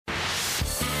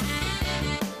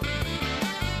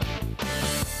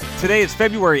Today is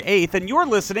February 8th, and you're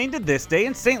listening to This Day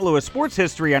in St. Louis Sports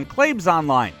History on Claibs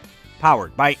Online,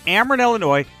 powered by Ameren,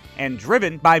 Illinois, and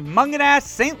driven by Mungenast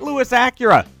St. Louis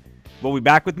Acura. We'll be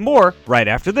back with more right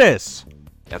after this.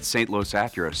 At St. Louis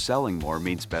Acura, selling more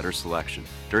means better selection.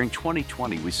 During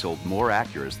 2020, we sold more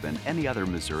Acuras than any other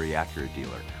Missouri Acura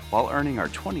dealer, while earning our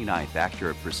 29th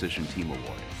Acura Precision Team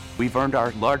Award. We've earned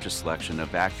our largest selection of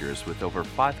Acuras with over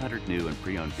 500 new and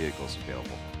pre-owned vehicles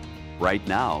available. Right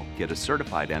now, get a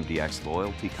certified MDX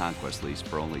Loyalty Conquest lease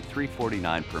for only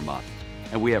 $349 per month.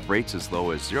 And we have rates as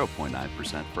low as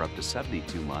 0.9% for up to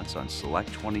 72 months on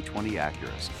select 2020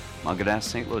 Acuras. Mungenast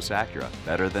St. Louis Acura,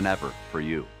 better than ever for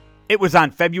you. It was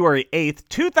on February 8th,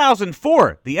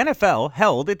 2004, the NFL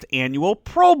held its annual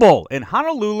Pro Bowl in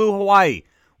Honolulu, Hawaii,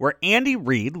 where Andy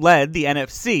Reid led the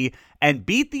NFC and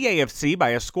beat the AFC by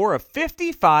a score of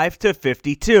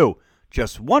 55-52,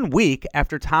 just 1 week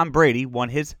after Tom Brady won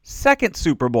his second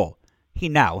Super Bowl. He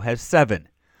now has 7.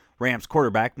 Rams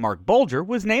quarterback Mark Bulger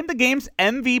was named the game's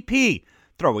MVP,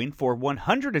 throwing for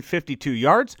 152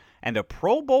 yards and a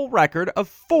Pro Bowl record of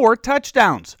 4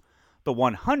 touchdowns. The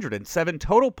 107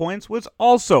 total points was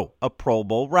also a Pro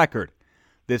Bowl record.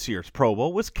 This year's Pro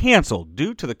Bowl was canceled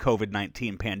due to the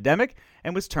COVID-19 pandemic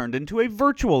and was turned into a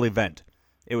virtual event.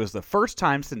 It was the first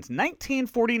time since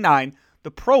 1949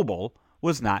 the Pro Bowl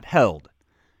was not held.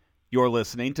 You're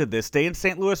listening to This Day in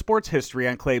St. Louis Sports History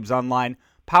on Claibs Online,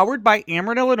 powered by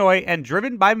Ameren, Illinois, and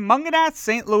driven by Mungenast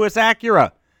St. Louis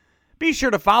Acura. Be sure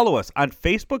to follow us on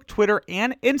Facebook, Twitter,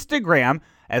 and Instagram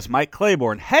as Mike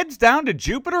Claiborne heads down to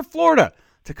Jupiter, Florida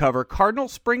to cover Cardinal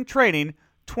Spring Training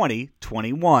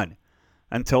 2021.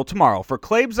 Until tomorrow, for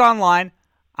Claibs Online,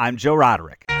 I'm Joe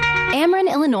Roderick.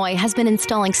 Ameren, Illinois has been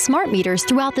installing smart meters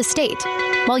throughout the state.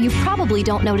 While you probably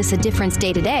don't notice a difference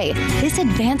day to day, this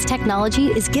advanced technology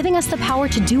is giving us the power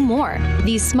to do more.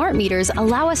 These smart meters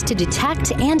allow us to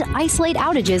detect and isolate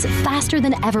outages faster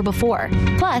than ever before.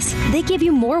 Plus, they give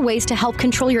you more ways to help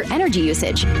control your energy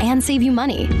usage and save you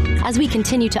money. As we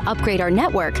continue to upgrade our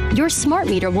network, your smart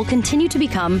meter will continue to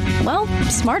become, well,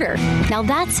 smarter. Now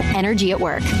that's energy at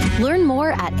work. Learn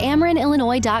more at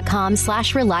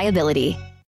amerenillinois.com/reliability.